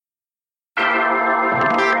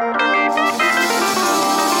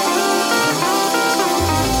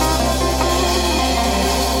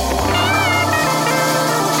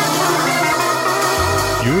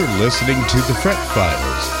listening to The Fret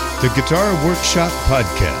Files, the Guitar Workshop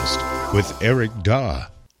podcast with Eric Daw.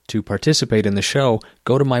 To participate in the show,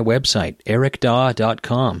 go to my website,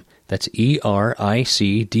 ericdaw.com. That's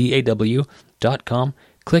ERICDAW.com.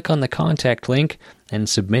 Click on the contact link and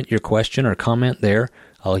submit your question or comment there.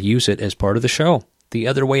 I'll use it as part of the show. The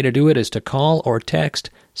other way to do it is to call or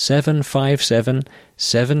text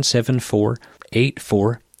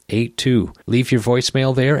 757-774-8482. Leave your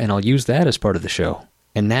voicemail there, and I'll use that as part of the show.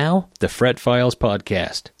 And now, the Fret Files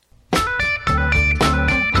podcast.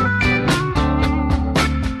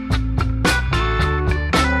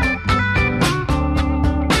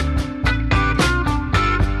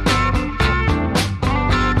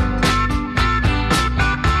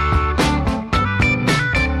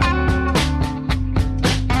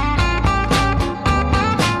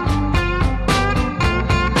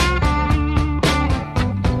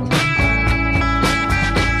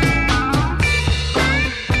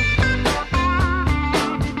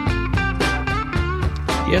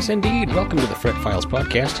 Yes, indeed. Welcome to the Fret Files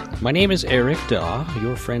podcast. My name is Eric Daw,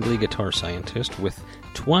 your friendly guitar scientist with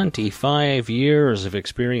 25 years of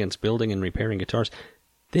experience building and repairing guitars.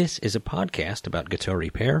 This is a podcast about guitar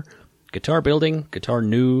repair, guitar building, guitar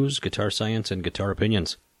news, guitar science, and guitar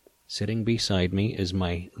opinions. Sitting beside me is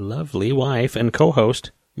my lovely wife and co-host,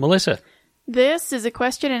 Melissa. This is a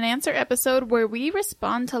question and answer episode where we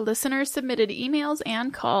respond to listener-submitted emails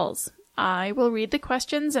and calls. I will read the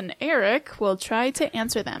questions, and Eric will try to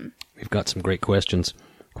answer them. We've got some great questions.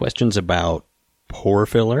 Questions about pore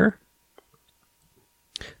filler.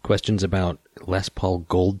 Questions about Les Paul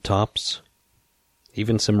Gold Tops.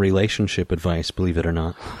 Even some relationship advice, believe it or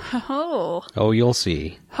not. Ho-ho. Oh, you'll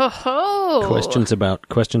see. Ho-ho. Questions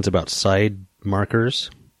about side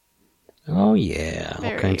markers. Oh, yeah.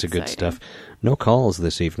 Very all kinds of good exciting. stuff. No calls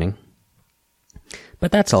this evening.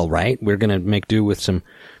 But that's all right. We're going to make do with some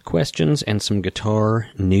questions and some guitar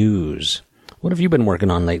news. What have you been working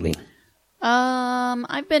on lately?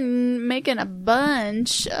 I've been making a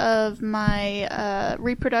bunch of my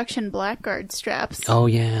reproduction Blackguard straps. Oh,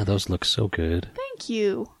 yeah. Those look so good. Thank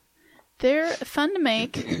you. They're fun to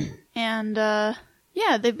make, and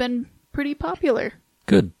yeah, they've been pretty popular.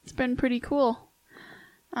 Good. It's been pretty cool.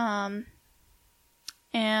 And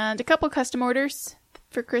a couple custom orders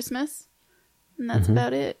for Christmas. And that's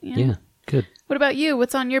about it. Yeah, good. What about you?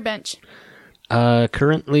 What's on your bench?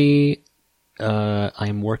 Currently,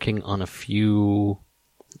 I'm working on a few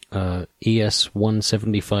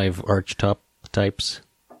ES-175 archtop types.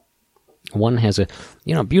 One has a,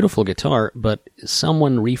 beautiful guitar, but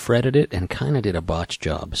someone refretted it and kind of did a botch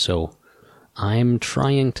job. So I'm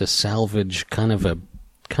trying to salvage kind of a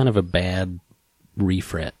bad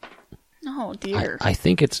refret. Oh dear. I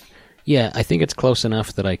think it's close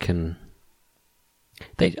enough that I can.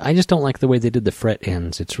 I just don't like the way they did the fret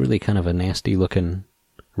ends. It's really kind of a nasty looking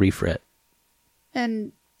refret.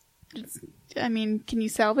 And can you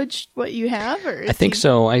salvage what you have? Or I think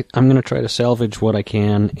so. I'm going to try to salvage what I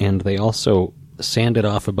can, and they also sanded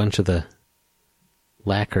off a bunch of the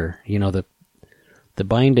lacquer. The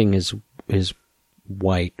binding is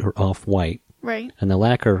white or off-white. Right. And the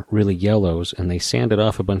lacquer really yellows, and they sanded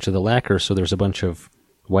off a bunch of the lacquer, so there's a bunch of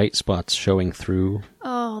white spots showing through.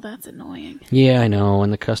 Oh, that's annoying. Yeah, I know,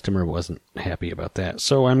 and the customer wasn't happy about that.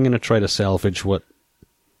 So I'm going to try to salvage what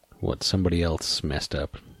somebody else messed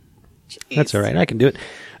up. Jeez. That's all right. I can do it.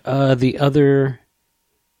 The other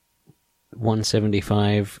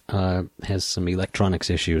 175 has some electronics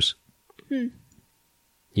issues.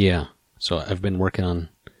 Yeah, so I've been working on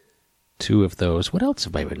 2 of those. What else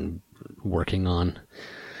have I been working on?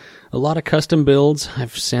 A lot of custom builds.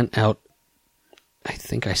 I've sent out, I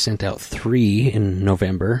think I sent out 3 in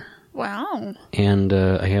November. Wow. And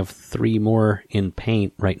I have 3 more in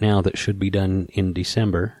paint right now that should be done in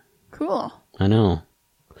December. Cool. I know.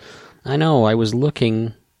 I was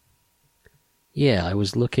looking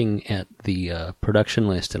at the production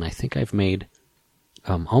list, and I think I've made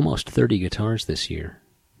almost 30 guitars this year.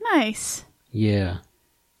 Nice. Yeah.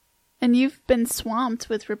 And you've been swamped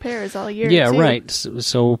with repairs all year, Yeah, too. right.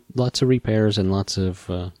 So lots of repairs and lots of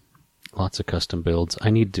custom builds.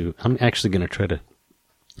 I'm actually going to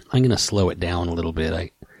I'm going to slow it down a little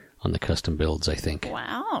bit on the custom builds, I think.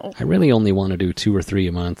 Wow. I really only want to do 2 or 3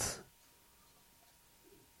 a month.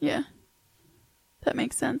 Yeah. That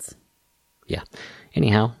makes sense. Yeah.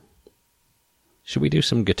 Anyhow, should we do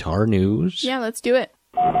some guitar news? Yeah, let's do it.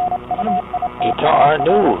 Guitar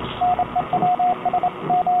news.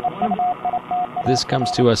 This comes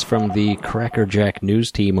to us from the Crackerjack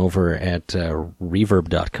news team over at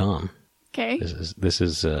Reverb.com. Okay. This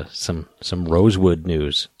is some Rosewood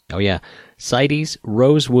news. Oh, yeah. CITES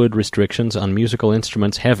Rosewood restrictions on musical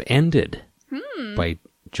instruments have ended. By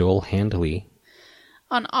Joel Handley.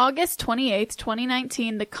 On August 28,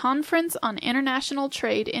 2019, the Conference on International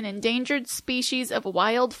Trade in Endangered Species of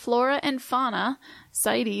Wild Flora and Fauna,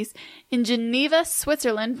 CITES, in Geneva,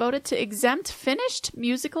 Switzerland, voted to exempt finished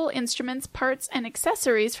musical instruments, parts, and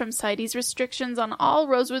accessories from CITES restrictions on all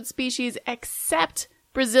rosewood species except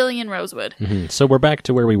Brazilian rosewood. So we're back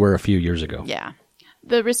to where we were a few years ago. Yeah.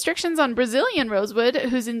 The restrictions on Brazilian rosewood,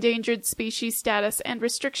 whose endangered species status and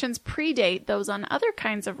restrictions predate those on other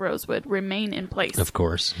kinds of rosewood, remain in place. Of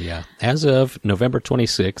course, yeah. As of November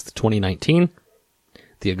 26th, 2019,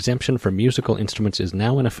 the exemption for musical instruments is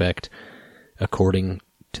now in effect, according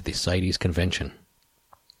to the CITES Convention.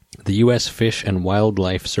 The U.S. Fish and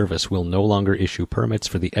Wildlife Service will no longer issue permits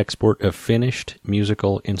for the export of finished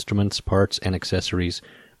musical instruments, parts, and accessories,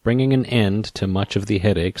 bringing an end to much of the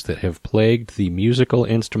headaches that have plagued the musical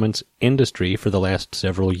instruments industry for the last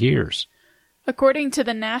several years. According to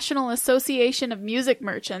the National Association of Music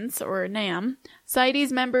Merchants, or NAM,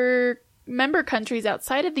 CITES member countries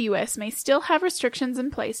outside of the U.S. may still have restrictions in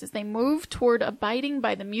place as they move toward abiding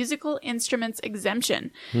by the musical instruments exemption.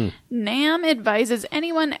 NAM advises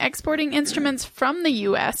anyone exporting instruments from the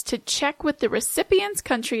U.S. to check with the recipient's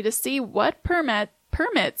country to see what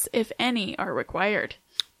permits, if any, are required.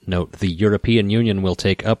 Note, the European Union will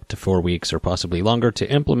take up to 4 weeks or possibly longer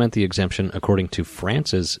to implement the exemption, according to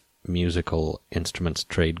France's Musical Instruments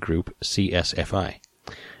Trade Group, CSFI.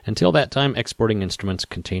 Until that time, exporting instruments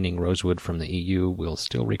containing rosewood from the EU will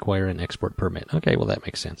still require an export permit. Okay, well, that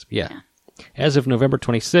makes sense. Yeah. As of November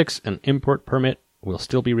 26, an import permit will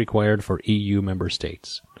still be required for EU member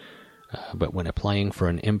states. But when applying for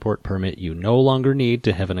an import permit, you no longer need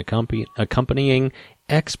to have an accompanying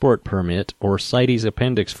export permit or CITES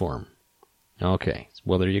appendix form. Okay,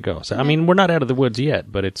 well, there you go. So, I mean, we're not out of the woods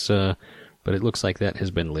yet, but it looks like that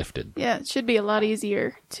has been lifted. Yeah, it should be a lot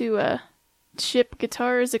easier to ship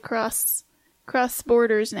guitars across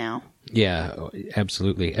borders now. Yeah,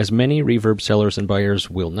 absolutely. As many reverb sellers and buyers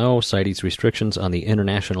will know, CITES restrictions on the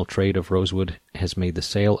international trade of rosewood has made the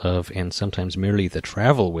sale of, and sometimes merely the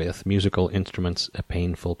travel with, musical instruments a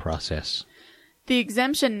painful process. The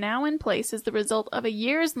exemption now in place is the result of a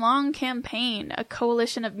years-long campaign. A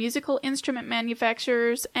coalition of musical instrument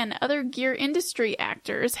manufacturers and other gear industry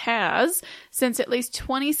actors has, since at least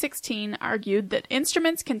 2016, argued that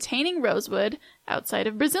instruments containing rosewood, outside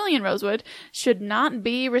of Brazilian rosewood, should not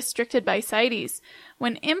be restricted by CITES.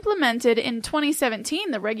 When implemented in 2017,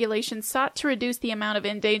 the regulation sought to reduce the amount of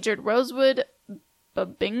endangered rosewood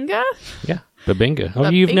Babinga? Yeah, Babinga. Oh,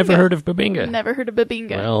 you've never heard of Babinga? Never heard of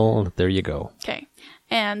Babinga. Well, there you go. Okay.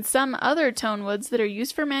 And some other tone woods that are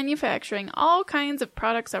used for manufacturing all kinds of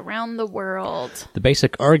products around the world. The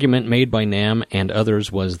basic argument made by NAM and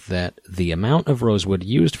others was that the amount of rosewood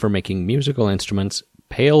used for making musical instruments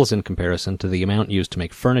pales in comparison to the amount used to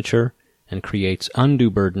make furniture and creates undue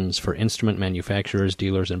burdens for instrument manufacturers,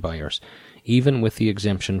 dealers, and buyers. Even with the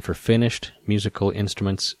exemption for finished musical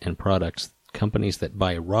instruments and products, companies that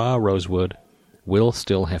buy raw rosewood will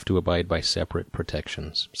still have to abide by separate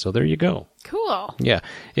protections. So there you go. Cool. Yeah.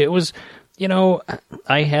 It was,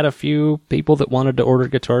 I had a few people that wanted to order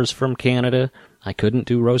guitars from Canada. I couldn't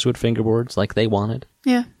do rosewood fingerboards like they wanted.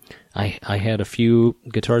 Yeah. I had a few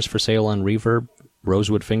guitars for sale on Reverb,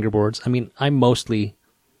 rosewood fingerboards. I mean, I mostly,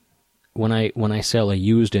 when I sell a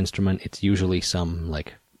used instrument, it's usually some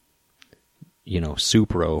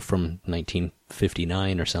Supro from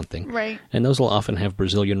 1959 or something. Right. And those will often have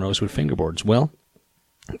Brazilian rosewood fingerboards. Well,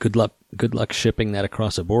 good luck shipping that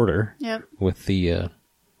across a border. Yep. With the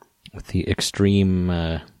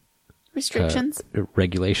extreme restrictions,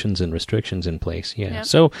 regulations and restrictions in place. Yeah. Yep.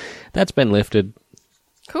 So that's been lifted.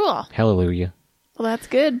 Cool. Hallelujah. Well, that's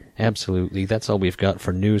good. Absolutely. That's all we've got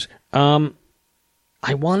for news.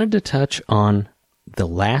 I wanted to touch on the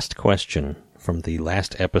last question from the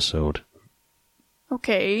last episode.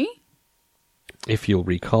 Okay. If you'll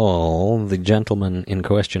recall, the gentleman in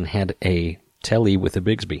question had a telly with a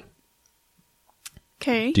Bigsby.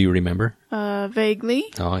 Okay. Do you remember? Vaguely.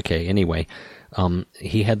 Oh, okay. Anyway,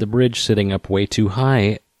 he had the bridge sitting up way too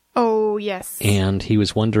high. Oh, yes. And he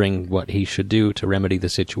was wondering what he should do to remedy the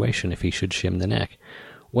situation, if he should shim the neck.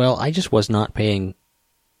 Well, I just was not paying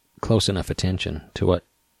close enough attention to what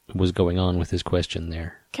was going on with his question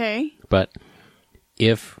there. Okay. But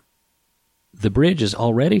if the bridge is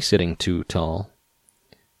already sitting too tall,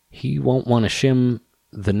 he won't want to shim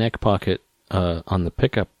the neck pocket on the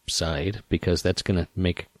pickup side, because that's going to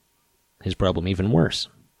make his problem even worse.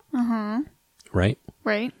 Uh-huh. Right?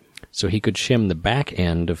 Right. So he could shim the back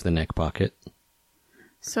end of the neck pocket.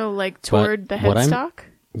 So, toward the headstock?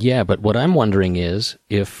 Yeah, but what I'm wondering is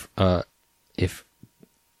if a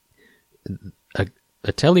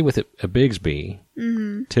telly with a Bigsby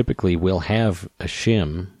typically will have a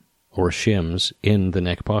shim or shims in the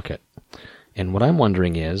neck pocket. And what I'm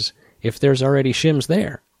wondering is if there's already shims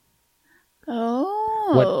there.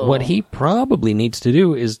 Oh. What he probably needs to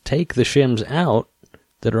do is take the shims out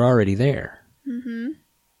that are already there. Mm-hmm.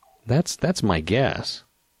 That's my guess.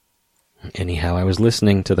 Anyhow, I was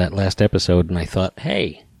listening to that last episode and I thought,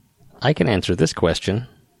 hey, I can answer this question.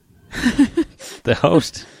 The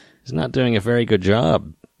host is not doing a very good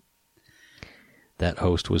job. That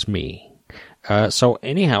host was me. So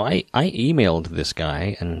anyhow, I emailed this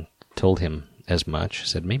guy and told him as much.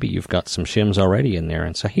 Said, maybe you've got some shims already in there.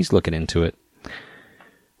 And so he's looking into it.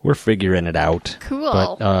 We're figuring it out.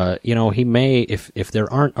 Cool. But, he may, if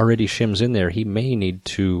there aren't already shims in there, he may need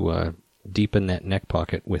to deepen that neck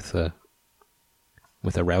pocket with a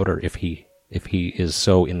router if he is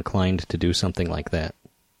so inclined to do something like that.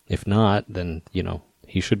 If not, then,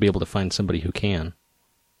 he should be able to find somebody who can.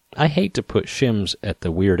 I hate to put shims at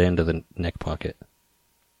the weird end of the neck pocket.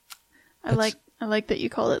 I like that you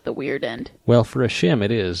call it the weird end. Well, for a shim,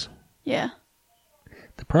 it is. Yeah.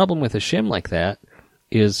 The problem with a shim like that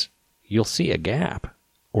is you'll see a gap,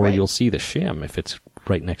 or Right. you'll see the shim if it's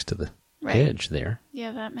right next to the Right. edge there.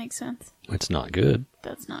 Yeah, that makes sense. It's not good.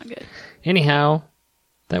 That's not good. Anyhow,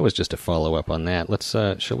 that was just a follow-up on that. Let's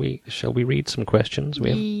shall we read some questions? We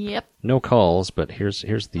have Yep. no calls, but here's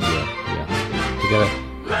the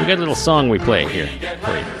we got a little song we play here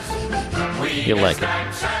for you. You'll like it.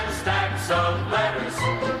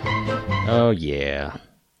 Oh yeah.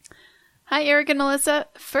 Hi, Eric and Melissa.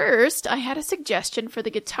 First, I had a suggestion for the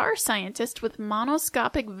guitar scientist with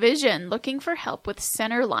monoscopic vision looking for help with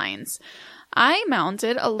center lines. I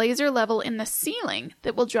mounted a laser level in the ceiling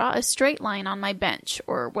that will draw a straight line on my bench,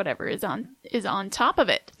 or whatever is on top of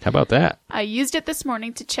it. How about that? I used it this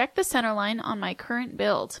morning to check the center line on my current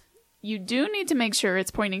build. You do need to make sure it's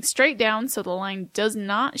pointing straight down so the line does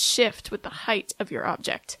not shift with the height of your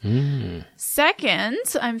object. Second,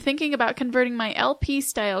 I'm thinking about converting my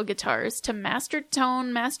LP-style guitars to master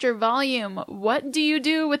tone, master volume. What do you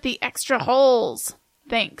do with the extra holes?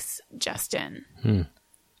 Thanks, Justin.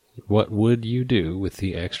 What would you do with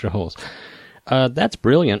the extra holes? That's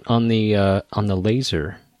brilliant on the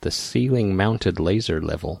laser, the ceiling-mounted laser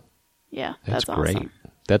level. Yeah, That's that's great. awesome.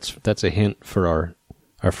 That's a hint for our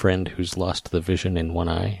friend who's lost the vision in one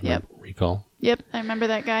eye. Yep. Recall. Yep, I remember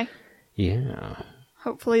that guy. Yeah.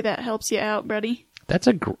 Hopefully that helps you out, buddy. That's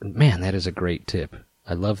man, that is a great tip.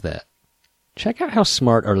 I love that. Check out how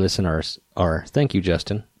smart our listeners are. Thank you,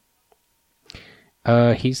 Justin.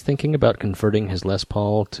 He's thinking about converting his Les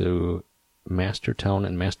Paul to master tone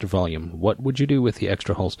and master volume. What would you do with the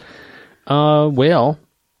extra holes? Well,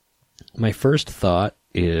 my first thought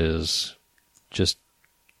is just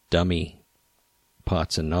dummy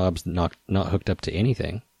pots and knobs not hooked up to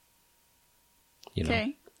anything.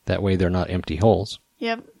 Okay. That way they're not empty holes.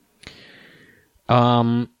 Yep.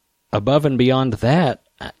 Above and beyond that,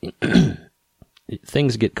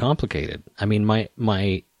 things get complicated. I mean, my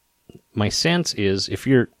sense is if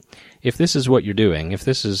this is what you're doing, if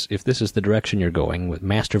this is the direction you're going with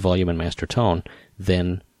master volume and master tone,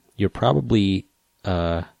 then you're probably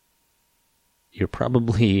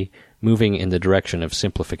moving in the direction of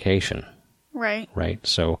simplification. Right. Right?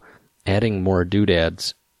 So adding more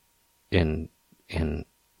doodads and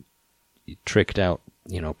tricked out,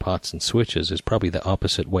 pots and switches is probably the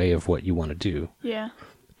opposite way of what you want to do. Yeah.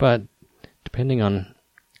 But depending on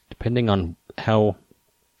how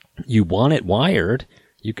you want it wired,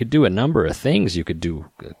 you could do a number of things. You could do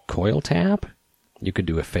a coil tap, you could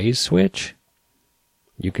do a phase switch,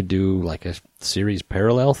 you could do like a series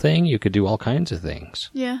parallel thing, you could do all kinds of things.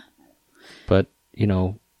 Yeah. But,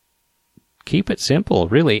 keep it simple,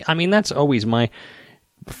 really. I mean, that's always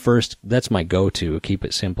that's my go-to, keep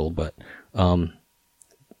it simple. But a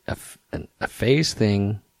phase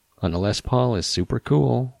thing on a Les Paul is super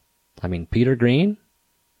cool. I mean, Peter Green?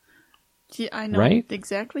 Yeah, I know Right?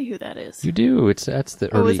 exactly who that is. You do. That's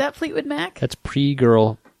the early... Oh, is that Fleetwood Mac? That's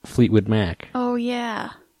pre-girl Fleetwood Mac. Oh,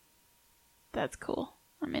 yeah. That's cool.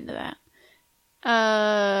 I'm into that.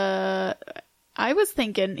 I was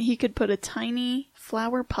thinking he could put a tiny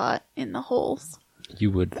flower pot in the holes You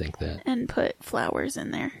would think that. and put flowers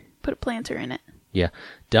in there. Put a planter in it. Yeah.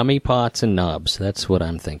 Dummy pots and knobs. That's what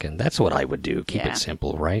I'm thinking. That's what I would do. Keep Yeah. it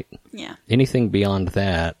simple, right? Yeah. Anything beyond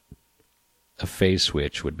that, a phase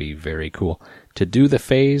switch would be very cool. To do the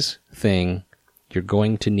phase thing, you're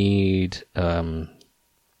going to need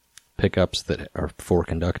pickups that are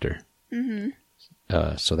 4-conductor. Mm-hmm.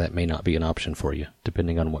 So that may not be an option for you,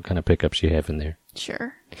 depending on what kind of pickups you have in there.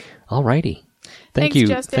 Sure. Alrighty. Thanks, you.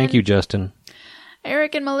 Justin. Thank you, Justin.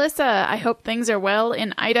 Eric and Melissa, I hope things are well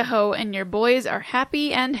in Idaho and your boys are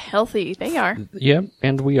happy and healthy. They are. Yep,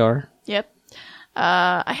 and we are. Yep.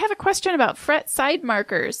 I have a question about fret side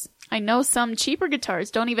markers. I know some cheaper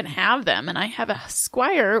guitars don't even have them, and I have a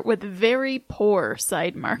Squier with very poor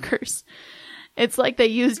side markers. It's like they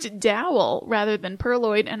used dowel rather than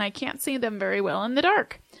perloid, and I can't see them very well in the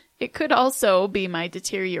dark. It could also be my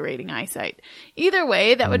deteriorating eyesight. Either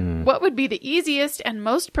way, what would be the easiest and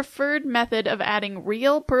most preferred method of adding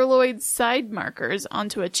real perloid side markers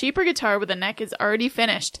onto a cheaper guitar where the neck is already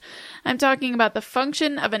finished? I'm talking about the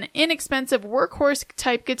function of an inexpensive workhorse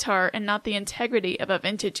type guitar and not the integrity of a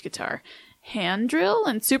vintage guitar. Hand drill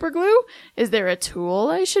and super glue? Is there a tool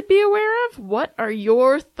I should be aware of? What are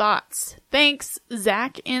your thoughts? Thanks,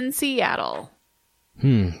 Zach in Seattle.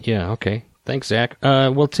 Yeah, okay. Thanks, Zach.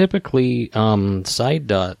 Well, typically, side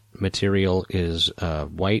dot material is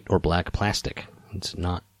white or black plastic. It's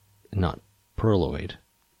not perloid.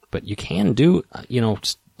 But you can do,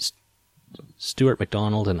 Stuart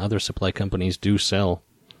McDonald and other supply companies do sell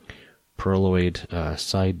perloid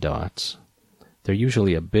side dots. They're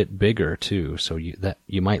usually a bit bigger too, so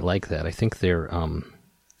you might like that. I think they're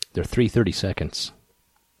 3/32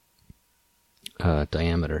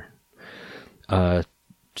 diameter.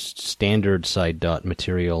 Standard side dot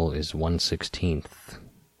material is 1/16,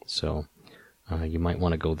 so you might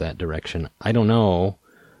want to go that direction. I don't know.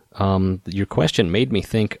 Your question made me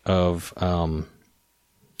think of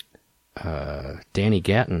Danny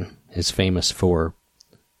Gatton is famous for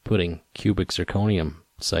putting cubic zirconium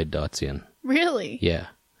side dots in. Really? Yeah,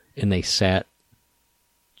 and they sat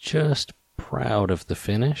just proud of the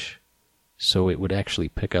finish, so it would actually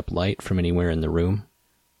pick up light from anywhere in the room.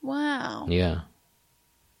 Wow. Yeah.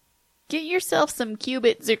 Get yourself some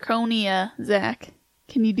cubic zirconia, Zach.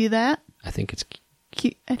 Can you do that? I think it's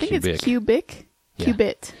it's cubic. Yeah.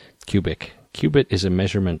 Cubit. Cubic. Cubit is a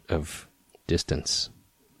measurement of distance.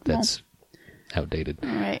 That's outdated. All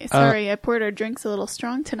right. Sorry, I poured our drinks a little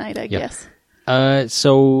strong tonight, I guess.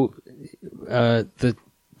 So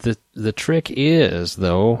the trick is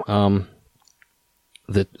though,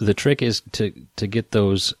 the trick is to get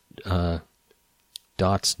those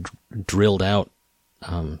dots drilled out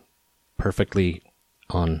perfectly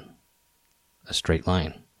on a straight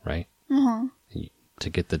line, right? Uh-huh. To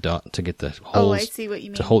get the holes. Oh, I see what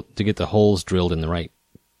you mean. To get the holes drilled in the right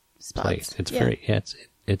Spots. place. It's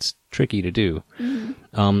it's tricky to do.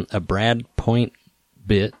 Mm-hmm. A brad point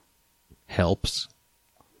bit helps,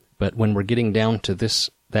 but when we're getting down to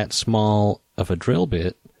that small of a drill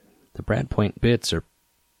bit, the brad point bits are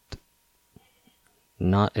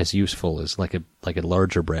not as useful as like a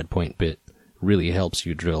larger brad point bit really helps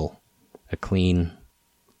you drill a clean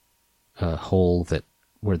hole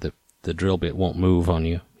where the drill bit won't move on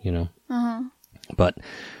you, Uh-huh. But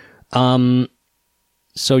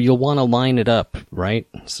so you'll want to line it up, right,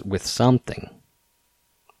 with something,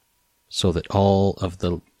 so that all of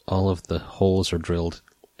the holes are drilled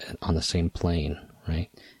on the same plane, right?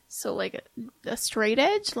 So like a straight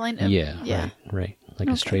edge line. Yeah. Right. Like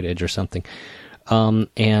a straight edge or something.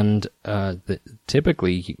 And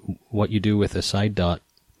typically, what you do with a side dot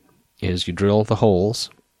is you drill the holes,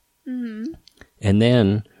 and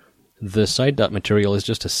then the side dot material is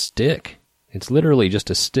just a stick. It's literally just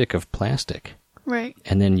a stick of plastic. Right.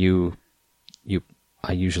 And then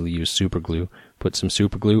I usually use super glue. Put some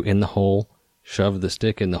super glue in the hole, shove the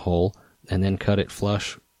stick in the hole, and then cut it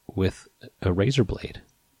flush with a razor blade.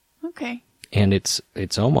 Okay. And it's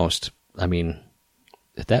almost, at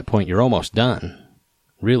that point you're almost done,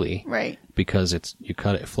 really. Right. Because you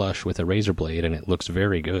cut it flush with a razor blade and it looks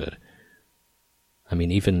very good.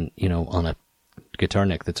 Even, on a guitar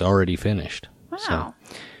neck that's already finished. Wow.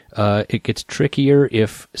 So, it gets trickier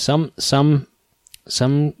if some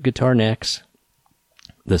guitar necks,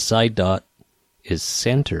 the side dot is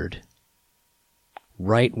centered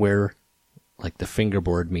right where, like, the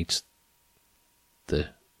fingerboard meets the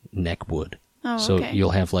neck wood. Oh, so okay.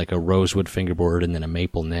 you'll have like a rosewood fingerboard and then a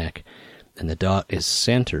maple neck, and the dot is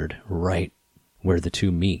centered right where the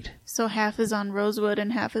two meet. So half is on rosewood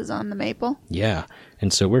and half is on the maple? Yeah,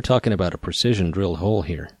 and so we're talking about a precision drilled hole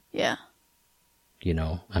here. Yeah.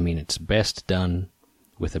 It's best done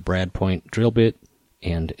with a brad point drill bit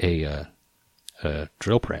and a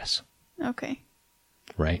drill press. Okay.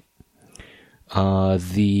 Right.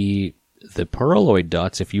 The perloid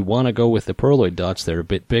dots, if you want to go with the perloid dots, they're a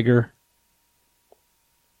bit bigger.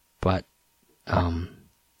 But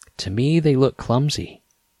to me, they look clumsy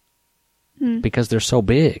because they're so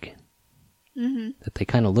big that they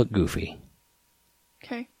kind of look goofy.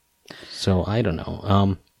 Okay. So I don't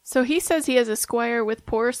know. So he says he has a Squire with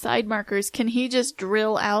poor side markers. Can he just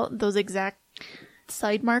drill out those exact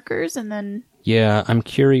side markers and then... Yeah, I'm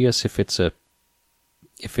curious if it's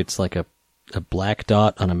like a black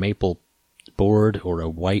dot on a maple board or a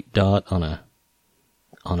white dot on a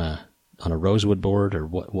rosewood board or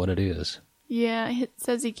what it is. Yeah, it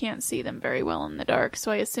says he can't see them very well in the dark,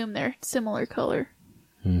 so I assume they're similar color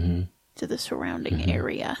to the surrounding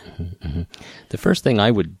area. The first thing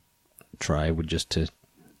I would try would just to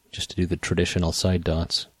do the traditional side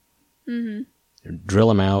dots. Drill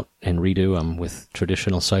them out and redo them with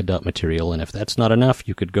traditional side dot material, and if that's not enough,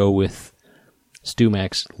 you could go with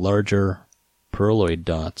StewMac's larger perloid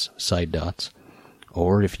dots, side dots.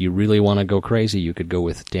 Or if you really want to go crazy, you could go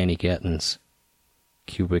with Danny Gatton's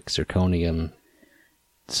cubic zirconium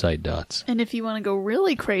side dots. And if you want to go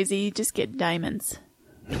really crazy, just get diamonds.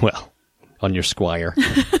 Well, on your Squire.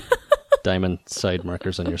 Diamond side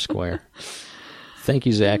markers on your Squire. Thank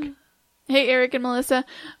you, Zach. Hey, Eric and Melissa.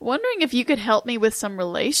 Wondering if you could help me with some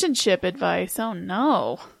relationship advice. Oh,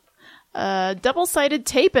 no. Double-sided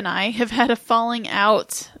tape and I have had a falling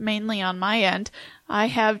out, mainly on my end. I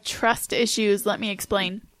have trust issues. Let me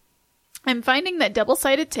explain. I'm finding that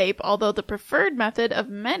double-sided tape, although the preferred method of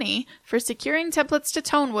many for securing templates to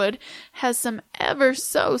Tonewood, has some ever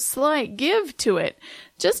so slight give to it.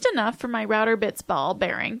 Just enough for my router bit's ball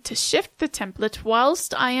bearing to shift the template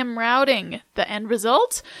whilst I am routing. The end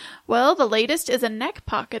result? Well, the latest is a neck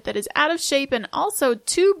pocket that is out of shape and also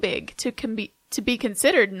too big to be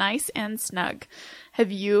considered nice and snug. Have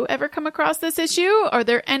you ever come across this issue? Are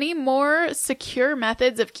there any more secure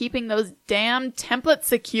methods of keeping those damn templates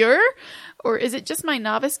secure? Or is it just my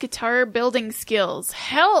novice guitar building skills?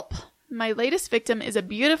 Help! My latest victim is a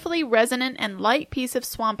beautifully resonant and light piece of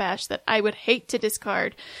swamp ash that I would hate to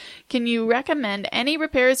discard. Can you recommend any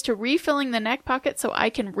repairs to refilling the neck pocket so I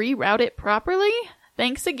can reroute it properly?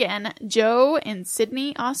 Thanks again, Joe in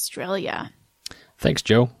Sydney, Australia. Thanks,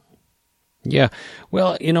 Joe. Yeah,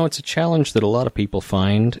 well, it's a challenge that a lot of people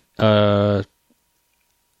find. It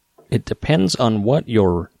depends on what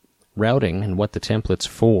you're routing and what the template's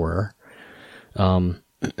for.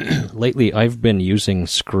 Lately, I've been using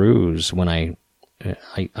screws when I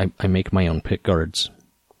make my own pick guards,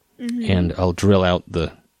 and I'll drill out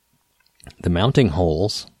the mounting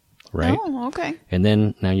holes, right? Oh, okay. And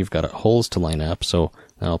then now you've got holes to line up, so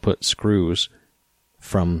I'll put screws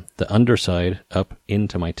from the underside up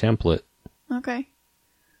into my template. Okay.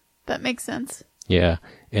 That makes sense. Yeah.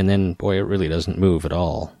 And then, boy, it really doesn't move at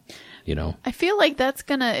all, I feel like that's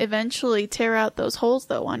going to eventually tear out those holes,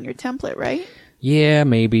 though, on your template, right? Yeah,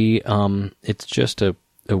 maybe. It's just a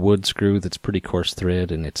wood screw that's pretty coarse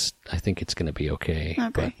thread, and I think it's going to be okay.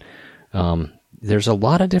 Okay. But there's a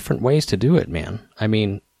lot of different ways to do it, man. I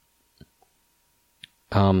mean,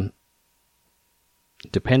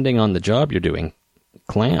 depending on the job you're doing,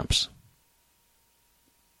 clamps.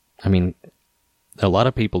 I mean, a lot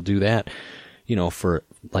of people do that, for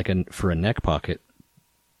a neck pocket.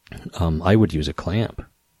 I would use a clamp.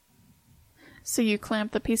 So you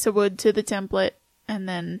clamp the piece of wood to the template, and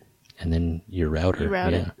then your router. You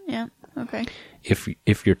route it. Yeah. Okay. If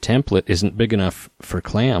your template isn't big enough for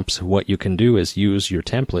clamps, what you can do is use your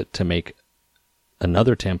template to make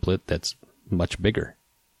another template that's much bigger.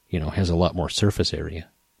 Has a lot more surface area.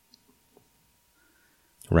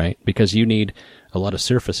 Right? Because you need a lot of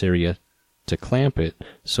surface area to clamp it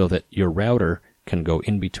so that your router can go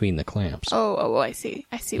in between the clamps. Oh, I see.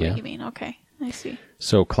 I see what you mean. Okay. I see.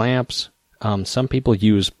 So clamps, some people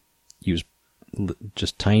use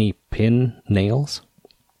just tiny pin nails.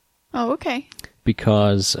 Oh, okay.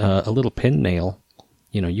 Because a little pin nail,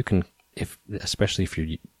 you can, especially if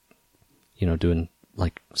you're, doing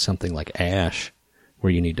like something like ash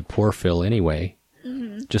where you need to pour fill anyway,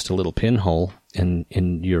 just a little pinhole in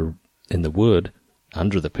the wood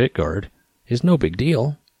under the pick guard is no big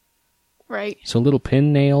deal. Right. So little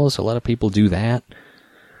pin nails, a lot of people do that.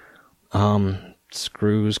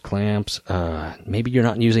 Screws, clamps, maybe you're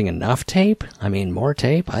not using enough tape. I mean, more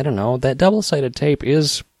tape. I don't know. That double-sided tape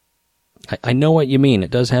is, I know what you mean.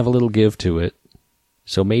 It does have a little give to it.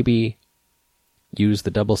 So maybe use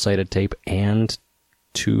the double-sided tape and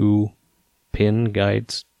 2 pin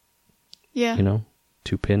guides. Yeah.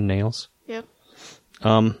 2 pin nails. Yep.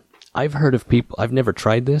 I've heard of people, I've never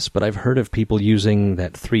tried this, but I've heard of people using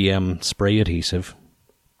that 3M spray adhesive.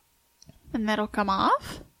 And that'll come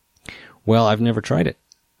off? Well, I've never tried it.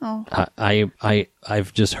 Oh.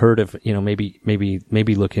 I've just heard of,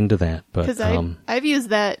 maybe look into that, but because I've used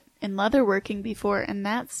that in leatherworking before, and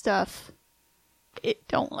that stuff, it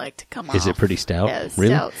don't like to come off. Is it pretty stout? Yeah, it's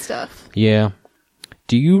really? stout stuff. Yeah.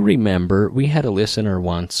 Do you remember, we had a listener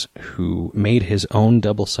once who made his own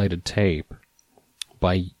double-sided tape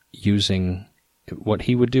by using, what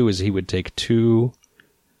he would do is he would take 2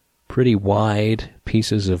 pretty wide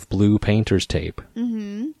pieces of blue painter's tape,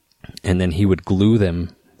 and then he would glue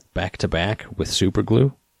them back to back with super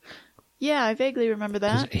glue. Yeah, I vaguely remember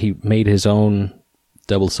that. He made his own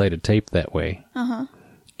double-sided tape that way. Uh-huh.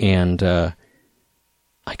 And I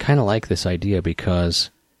kind of like this idea because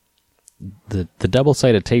the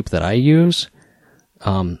double-sided tape that I use,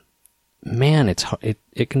 man,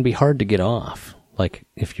 it can be hard to get off. Like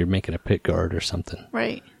if you're making a pick guard or something.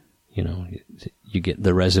 Right. You know, you get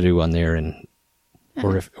the residue on there, and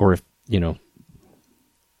or if you know,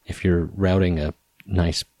 if you're routing a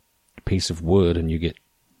nice piece of wood and you get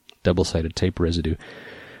double-sided tape residue.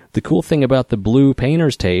 The cool thing about the blue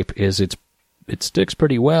painter's tape is it sticks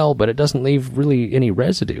pretty well, but it doesn't leave really any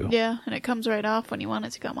residue. Yeah, and it comes right off when you want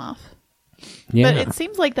it to come off. Yeah. But it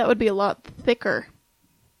seems like that would be a lot thicker,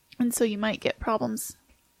 and so you might get problems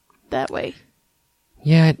that way.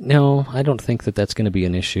 Yeah, no, I don't think that's going to be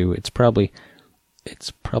an issue. It's probably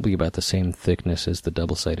about the same thickness as the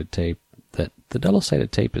double-sided tape. That the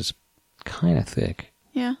double-sided tape is kind of thick.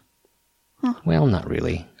 Yeah. Huh. Well, not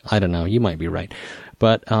really. I don't know. You might be right,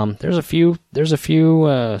 but there's a few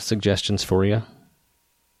suggestions for you.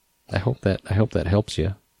 I hope that helps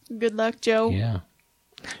you. Good luck, Joe. Yeah.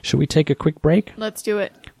 Should we take a quick break? Let's do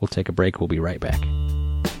it. We'll take a break. We'll be right back.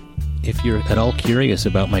 If you're at all curious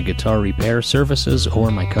about my guitar repair services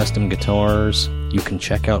or my custom guitars, you can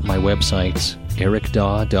check out my websites,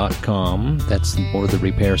 ericdaw.com. That's more the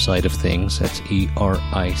repair side of things. That's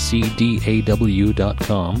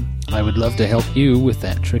ERICDAW.com. I would love to help you with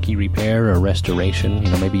that tricky repair or restoration.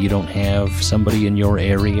 You know, maybe you don't have somebody in your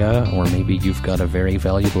area, or maybe you've got a very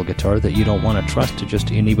valuable guitar that you don't want to trust to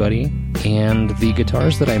just anybody. And the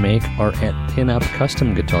guitars that I make are at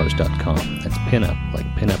pinupcustomguitars.com. That's pinup, like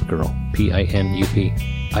pinup girl, P-I-N-U-P.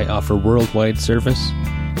 I offer worldwide service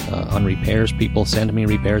on repairs. People send me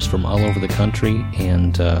repairs from all over the country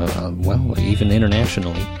and, well, even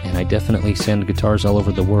internationally. And I definitely send guitars all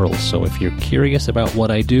over the world. So if you're curious about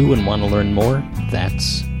what I do and want to learn more,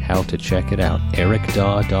 that's how to check it out.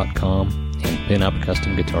 ericdaw.com and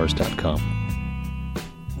pinupcustomguitars.com.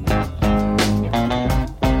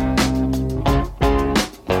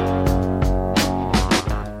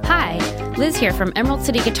 Liz here from Emerald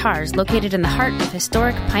City Guitars, located in the heart of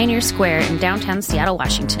historic Pioneer Square in downtown Seattle,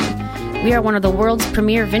 Washington. We are one of the world's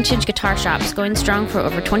premier vintage guitar shops, going strong for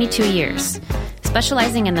over 22 years.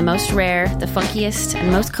 Specializing in the most rare, the funkiest,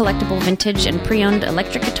 and most collectible vintage and pre-owned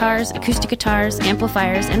electric guitars, acoustic guitars,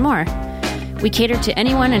 amplifiers, and more. We cater to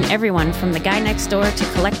anyone and everyone, from the guy next door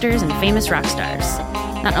to collectors and famous rock stars.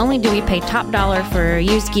 Not only do we pay top dollar for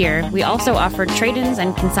used gear, we also offer trade-ins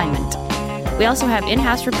and consignment. We also have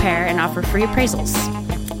in-house repair and offer free appraisals.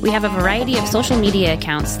 We have a variety of social media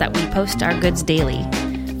accounts that we post our goods daily.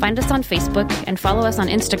 Find us on Facebook and follow us on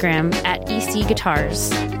Instagram at EC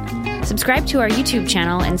Guitars. Subscribe to our YouTube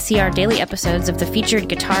channel and see our daily episodes of the featured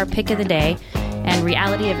Guitar Pick of the Day and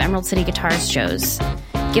Reality of Emerald City Guitars shows.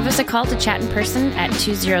 Give us a call to chat in person at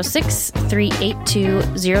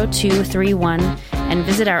 206-382-0231 and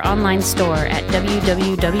visit our online store at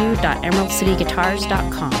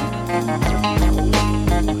www.emeraldcityguitars.com.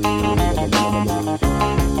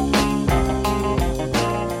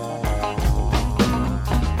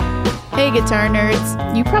 Hey guitar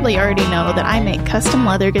nerds, you probably already know that I make custom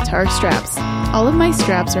leather guitar straps. All of my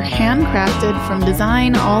straps are handcrafted from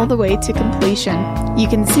design all the way to completion. You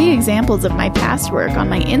can see examples of my past work on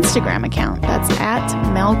my Instagram account. That's at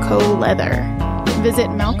Melco Leather.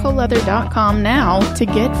 Visit melcoleather.com now to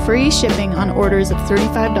get free shipping on orders of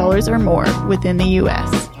 $35 or more within the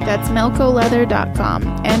U.S. That's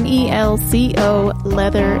melcoleather.com, M-E-L-C-O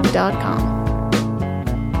leather.com.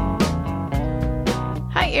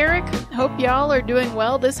 Hi, Eric. Hope y'all are doing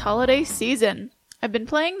well this holiday season. I've been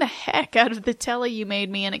playing the heck out of the Tele you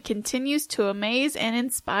made me, and it continues to amaze and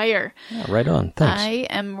inspire. Yeah, right on. Thanks. I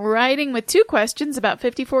am writing with 2 questions about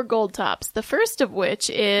 54 gold tops. The first of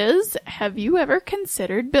which is, have you ever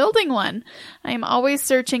considered building one? I am always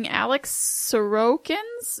searching Alex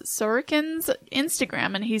Sorokin's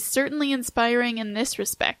Instagram, and he's certainly inspiring in this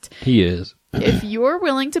respect. He is. If you're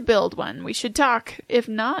willing to build one, we should talk. If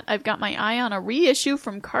not, I've got my eye on a reissue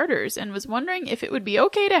from Carter's and was wondering if it would be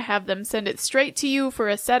okay to have them send it straight to you for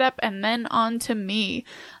a setup and then on to me.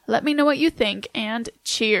 Let me know what you think, and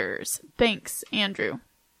cheers. Thanks, Andrew.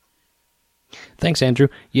 Thanks, Andrew.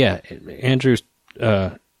 Yeah, Andrew's.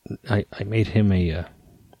 I made him a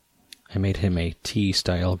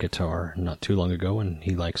T-style guitar not too long ago, and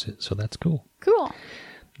he likes it, so that's cool. Cool.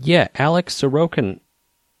 Yeah, Alex Sorokin.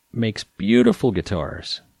 makes beautiful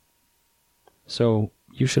guitars. So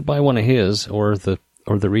you should buy one of his or the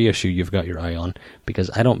reissue you've got your eye on, because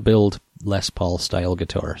I don't build Les Paul style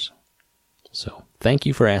guitars. So thank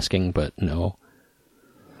you for asking, but no,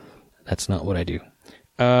 that's not what I do.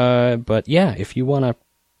 But yeah, if you wanna,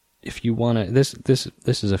 this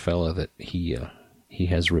is a fella that he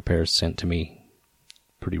has repairs sent to me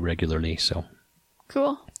pretty regularly. So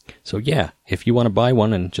Cool. So yeah, if you want to buy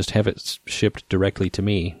one and just have it shipped directly to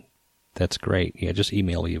me, that's great. Yeah, just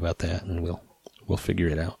email me about that and we'll figure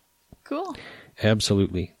it out. Cool.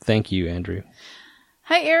 Absolutely. Thank you, Andrew.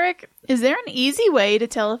 Hi, Eric. Is there an easy way to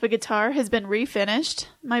tell if a guitar has been refinished?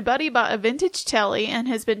 My buddy bought a vintage Telly and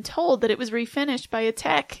has been told that it was refinished by a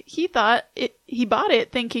tech. He bought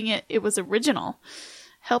it thinking it was original.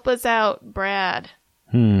 Help us out, Brad.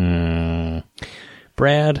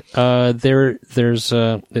 Brad, there's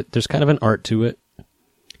kind of an art to it.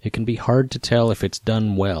 It can be hard to tell if it's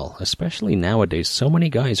done well, especially nowadays. So many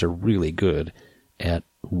guys are really good at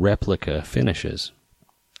replica finishes.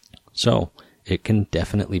 So it can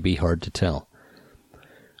definitely be hard to tell.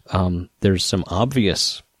 There's some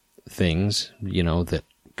obvious things, that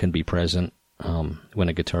can be present when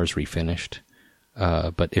a guitar's refinished.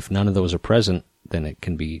 But if none of those are present, then it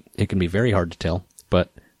can be very hard to tell. But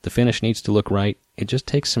the finish needs to look right. It just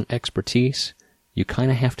takes some expertise. You kind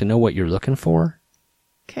of have to know what you're looking for.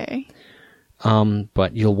 Okay.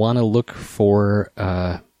 But you'll want to look for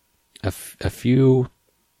a few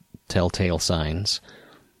telltale signs.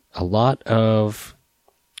 A lot of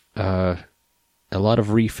refinishes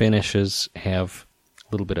have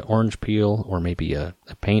a little bit of orange peel or maybe a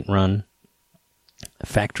paint run. A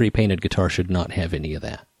factory painted guitar should not have any of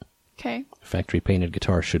that. Okay. Factory painted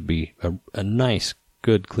guitar should be a nice,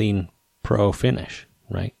 good, clean pro finish,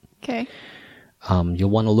 right? Okay. You'll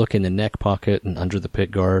want to look in the neck pocket and under the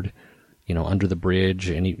pick guard, under the bridge,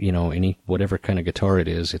 any whatever kind of guitar it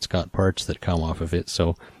is, it's got parts that come off of it,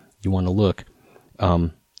 so you want to look.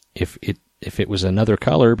 If it was another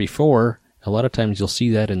color before, a lot of times you'll see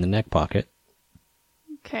that in the neck pocket.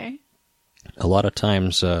 Okay. A lot of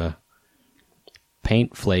times,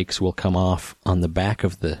 paint flakes will come off on the back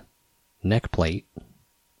of the neck plate.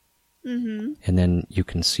 Mm-hmm. And then you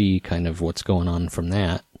can see kind of what's going on from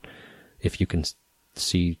that. If you can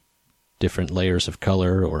see different layers of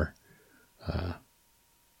color or,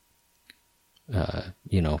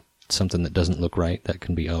 something that doesn't look right, that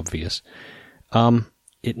can be obvious.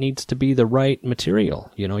 It needs to be the right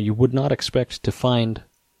material. You would not expect to find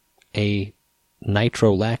a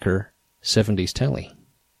nitro lacquer 70s Telly.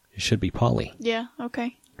 It should be poly. Yeah,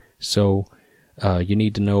 okay. So you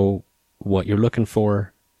need to know what you're looking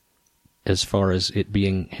for as far as it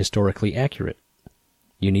being historically accurate.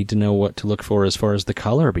 You need to know what to look for as far as the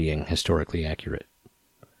color being historically accurate.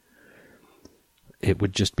 It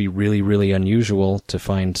would just be really, really unusual to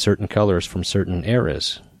find certain colors from certain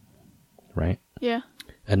eras, right? Yeah.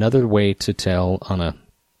 Another way to tell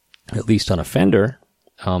at least on a Fender,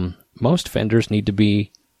 most Fenders need to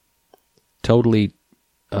be totally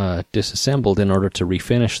disassembled in order to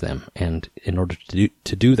refinish them. And in order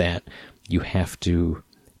to do that, you have to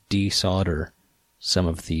desolder some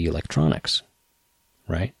of the electronics,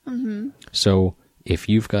 right? Mm-hmm. So if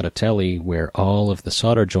you've got a Telly where all of the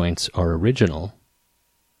solder joints are original,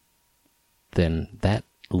 then that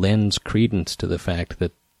lends credence to the fact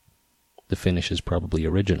that the finish is probably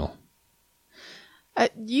original.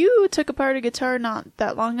 You took apart a guitar not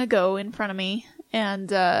that long ago in front of me,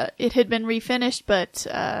 and it had been refinished, but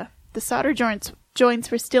the solder joints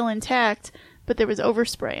were still intact, but there was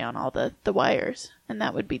overspray on all the wires, and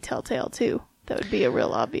that would be telltale too. That would be a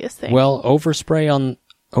real obvious thing. Well, overspray on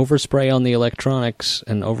the electronics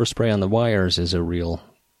and overspray on the wires is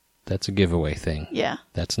that's a giveaway thing. Yeah.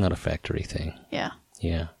 That's not a factory thing. Yeah.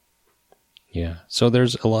 Yeah. Yeah. So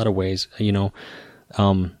there's a lot of ways, a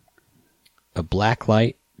black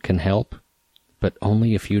light can help, but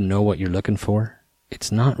only if you know what you're looking for.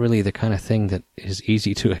 It's not really the kind of thing that is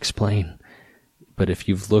easy to explain. But if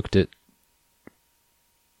you've looked at,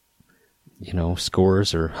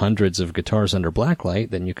 scores or hundreds of guitars under blacklight,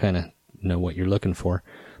 then you kind of know what you're looking for.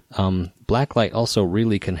 Blacklight also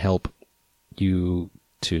really can help you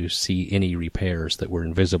to see any repairs that were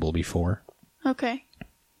invisible before. Okay.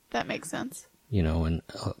 That makes sense. And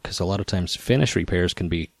because a lot of times finish repairs can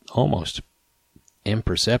be almost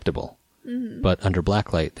imperceptible, but under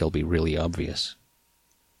blacklight they'll be really obvious.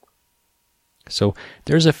 So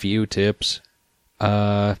there's a few tips.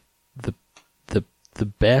 The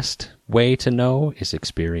best way to know is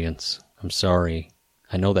experience. I'm sorry.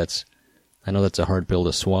 I know that's a hard pill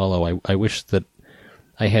to swallow. I wish that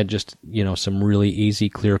I had just, some really easy,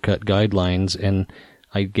 clear-cut guidelines, and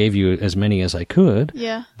I gave you as many as I could.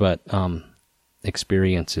 Yeah. But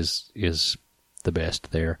experience is the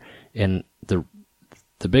best there. And the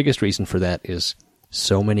biggest reason for that is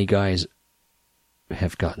so many guys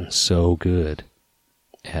have gotten so good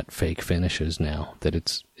at fake finishes now that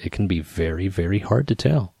it can be very, very hard to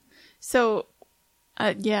tell. So,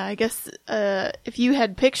 yeah, I guess if you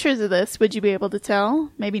had pictures of this, would you be able to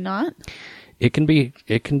tell? Maybe not. It can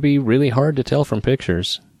be really hard to tell from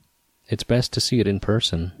pictures. It's best to see it in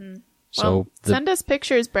person. So send us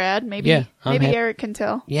pictures, Brad. Maybe Eric can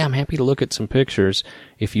tell. Yeah, I'm happy to look at some pictures.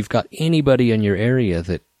 If you've got anybody in your area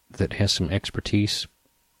that has some expertise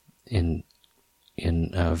in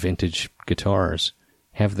vintage guitars,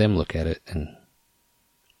 have them look at it and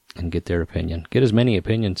get their opinion. Get as many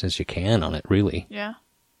opinions as you can on it, really. Yeah.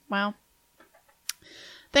 Wow.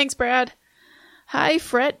 Thanks, Brad. Hi,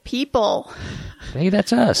 Fret people. Hey,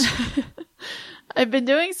 that's us. I've been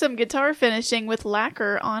doing some guitar finishing with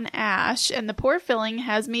lacquer on ash, and the pore filling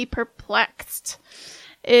has me perplexed.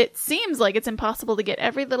 It seems like it's impossible to get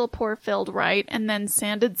every little pore filled right and then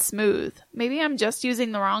sanded smooth. Maybe I'm just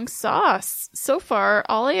using the wrong sauce. So far,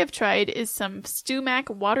 all I have tried is some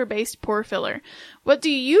StewMac water-based pore filler. What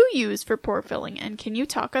do you use for pore filling, and can you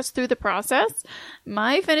talk us through the process?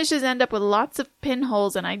 My finishes end up with lots of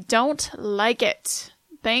pinholes, and I don't like it.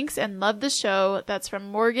 Thanks and love the show. That's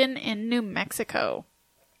from Morgan in New Mexico.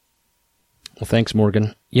 Well, thanks,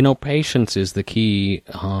 Morgan. Patience is the key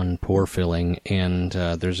on pore filling, and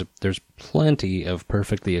there's plenty of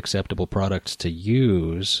perfectly acceptable products to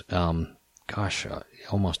use.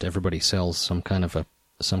 Almost everybody sells some kind of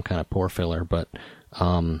pore filler, but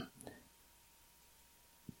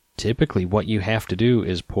typically what you have to do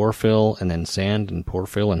is pore fill and then sand and pore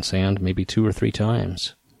fill and sand maybe 2 or 3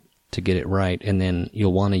 times to get it right, and then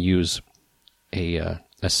you'll want to use a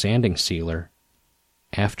sanding sealer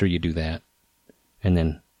after you do that. And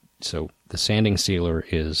then, so the sanding sealer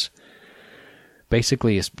is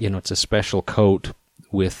basically, it's a special coat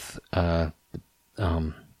with additives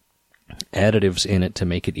in it to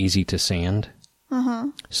make it easy to sand. Uh-huh.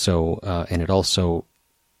 So, and it also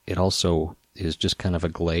is just kind of a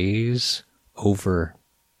glaze over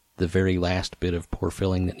the very last bit of pore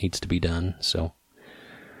filling that needs to be done. So,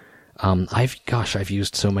 I've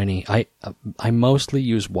used so many. I mostly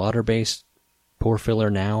use water-based pore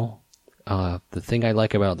filler now. The thing I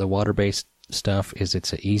like about the water-based stuff is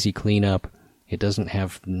it's an easy cleanup. It doesn't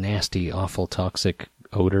have nasty, awful, toxic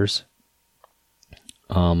odors.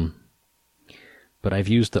 But I've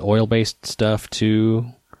used the oil-based stuff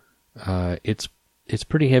too. It's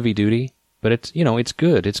pretty heavy duty, but it's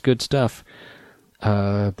good. It's good stuff.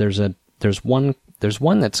 There's one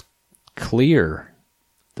that's clear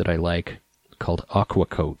that I like called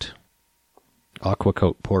Aquacoat.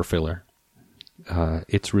 Aquacoat pore filler.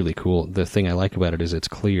 It's really cool. The thing I like about it is it's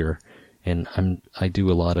clear, and I do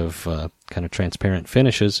a lot of kind of transparent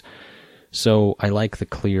finishes, so I like the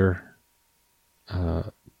clear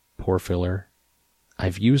pore filler.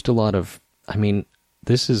 I've used a lot of,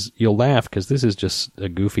 you'll laugh because this is just a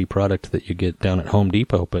goofy product that you get down at Home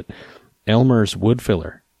Depot, but Elmer's wood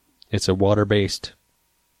filler. It's a water-based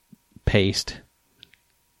paste,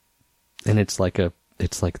 and it's like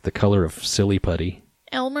the color of silly putty.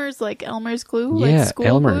 Elmer's, like Elmer's glue? Yeah, like school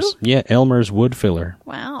Elmer's. glue? Yeah, Elmer's wood filler.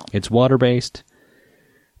 Wow. It's water-based.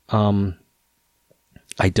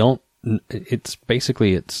 It's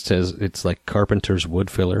basically, it says it's like Carpenter's wood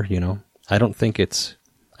filler, I don't think it's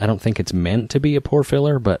meant to be a pore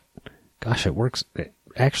filler, but gosh, it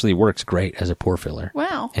actually works great as a pore filler.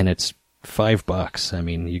 Wow. And it's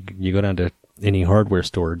 $5. You go down to any hardware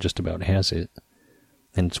store, just about has it.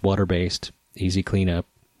 And it's water-based, easy cleanup,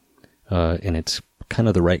 and it's kind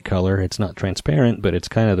of the right color. It's not transparent, but it's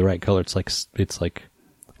kind of the right color. It's like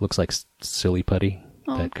looks like silly putty,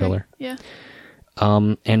 that color. Yeah.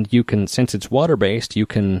 And you can, since it's water-based, you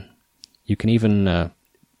can even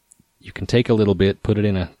you can take a little bit, put it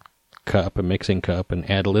in a mixing cup, and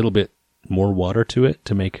add a little bit more water to it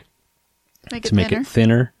to make it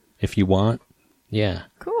thinner if you want. Yeah.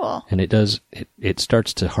 Cool. And it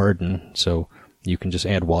starts to harden, so you can just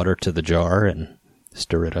add water to the jar and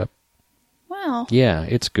stir it up. Wow. Yeah,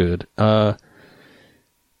 it's good. A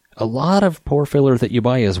lot of pore filler that you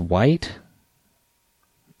buy is white,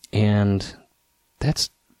 and that's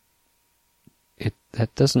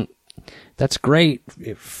great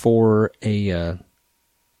for a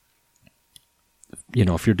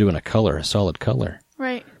if you're doing a solid color.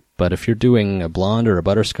 Right. But if you're doing a blonde or a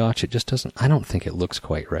butterscotch, it just doesn't. I don't think it looks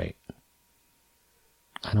quite right.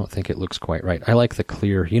 I like the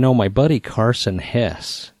clear. My buddy Carson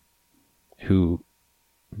Hess, who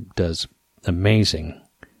does amazing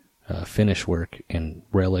finish work and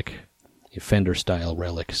relic, Fender-style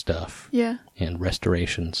relic stuff. Yeah. And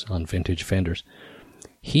restorations on vintage Fenders.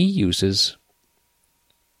 He uses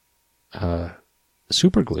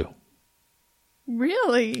super glue.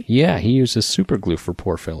 Really? Yeah, he uses super glue for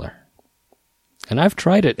pore filler. And I've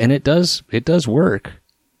tried it, and it does work.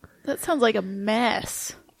 That sounds like a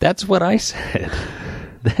mess. That's what I said.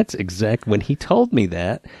 That's when he told me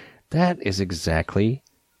that is exactly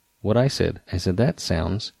what I said. I said, that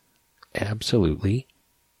sounds absolutely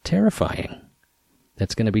terrifying.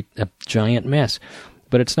 That's going to be a giant mess.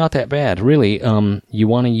 But it's not that bad, really. You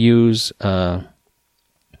want to use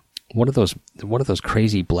what are those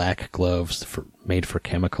crazy black gloves made for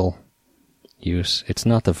chemical use? It's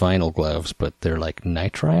not the vinyl gloves, but they're like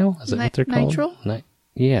nitrile. Is that what they're called? Nitrile?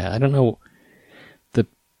 Yeah, I don't know.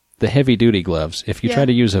 The heavy duty gloves. If you try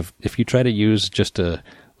to use just a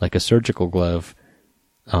surgical glove,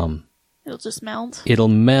 it'll just melt. It'll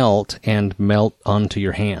melt and melt onto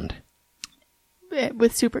your hand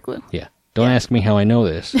with super glue. Yeah. Don't ask me how I know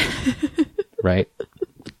this. Right?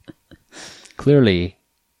 Clearly,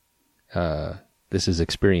 this is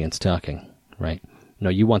experience talking, right?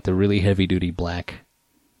 No, you want the really heavy duty black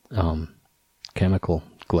chemical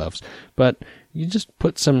gloves, but you just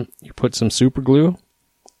put some super glue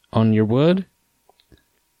on your wood,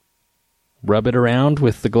 rub it around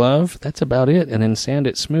with the glove, that's about it, and then sand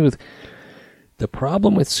it smooth. The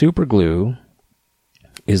problem with super glue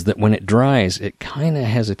is that when it dries, it kind of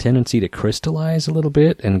has a tendency to crystallize a little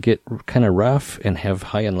bit and get kind of rough and have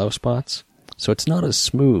high and low spots. So it's not as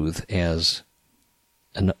smooth as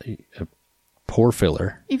a pore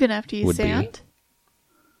filler. Even after you sand?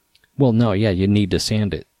 Well, no, yeah, you need to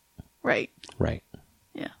sand it. Right.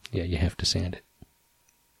 Yeah, you have to sand it.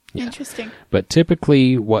 Yeah. Interesting. But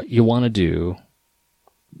typically what you want to do,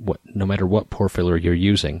 no matter what pore filler you're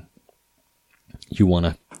using, you want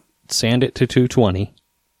to sand it to 220.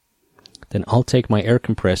 Then I'll take my air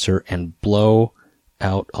compressor and blow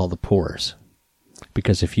out all the pores.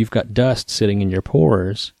 Because if you've got dust sitting in your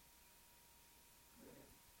pores,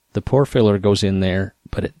 the pore filler goes in there,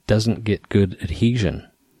 but it doesn't get good adhesion.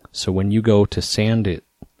 So when you go to sand it,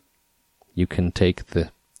 you can take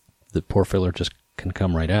the pore filler just can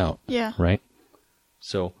come right out. Yeah. Right?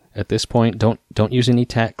 So at this point, don't use any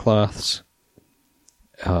tack cloths,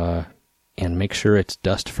 and make sure it's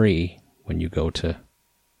dust free when you go to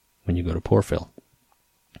pore fill.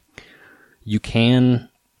 You can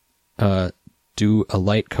do a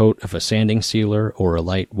light coat of a sanding sealer or a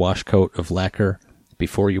light wash coat of lacquer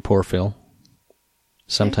before you pore fill.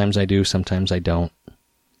 Sometimes I do, sometimes I don't.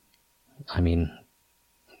 I mean,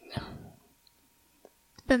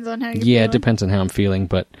 depends on how you're feeling. It feeling. Depends on how I'm feeling,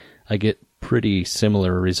 but I get pretty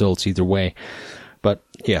similar results either way. But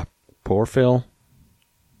yeah, pore fill.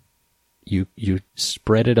 You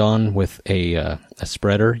spread it on with a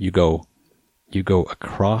spreader. You go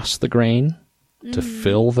across the grain to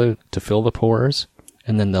fill the pores,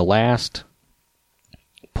 and then the last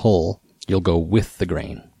pull you'll go with the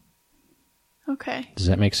grain. Okay. Does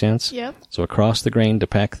that make sense? Yep. So across the grain to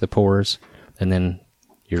pack the pores, and then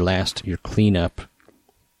your cleanup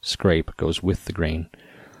scrape goes with the grain.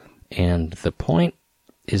 And the point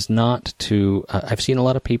is not to. I've seen a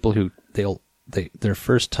lot of people who their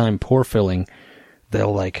first time pore filling,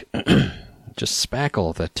 they'll like just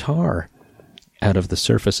spackle the tar out of the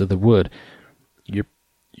surface of the wood.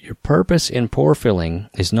 Your purpose in pore filling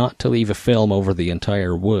is not to leave a film over the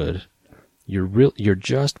entire wood. You're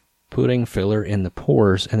just putting filler in the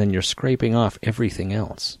pores, and then you're scraping off everything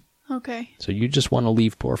else. Okay. So you just want to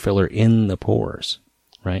leave pore filler in the pores,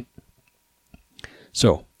 right?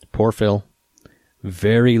 So, pore fill,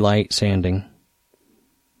 very light sanding.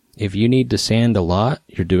 If you need to sand a lot,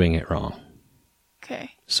 you're doing it wrong.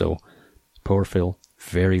 Okay. So, pore fill,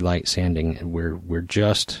 very light sanding, and we're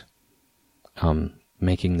just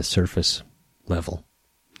making the surface level.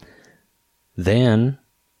 Then,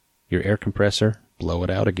 your air compressor, blow it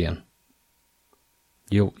out again.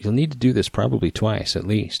 You'll need to do this probably twice at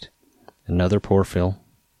least. Another pore fill,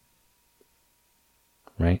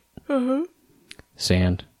 right?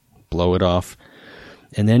 Sand, blow it off,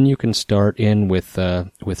 and then you can start in with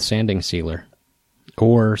sanding sealer,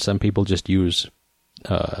 or some people just use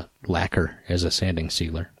lacquer as a sanding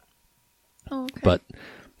sealer. Okay. But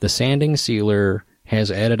the sanding sealer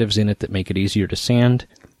has additives in it that make it easier to sand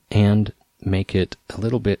and make it a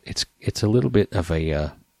little bit. It's a little bit of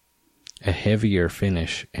a heavier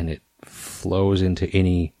finish, and it flows into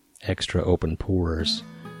any extra open pores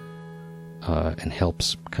and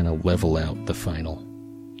helps kind of level out the final,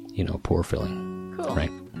 pore filling. Cool.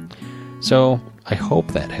 Right. So I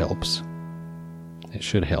hope that helps. It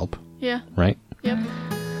should help. Yeah. Right. Yep.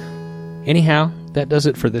 Anyhow, that does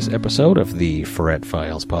it for this episode of the Fret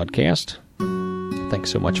Files podcast.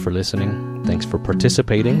 Thanks so much for listening. Thanks for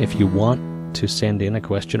participating. If you want to send in a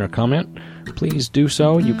question or comment, please do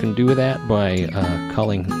so. You can do that by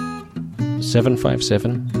calling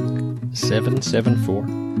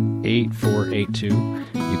 757-774-8482.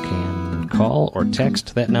 You can call or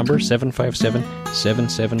text that number,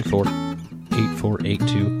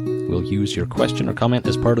 757-774-8482. We'll use your question or comment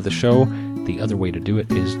as part of the show. The other way to do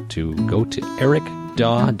it is to go to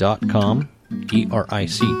ericdaw.com,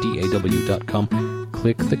 ERICDAW.com,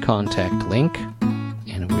 click the contact link,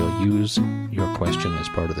 and we'll use your question as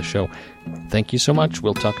part of the show. Thank you so much.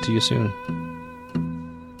 We'll talk to you soon.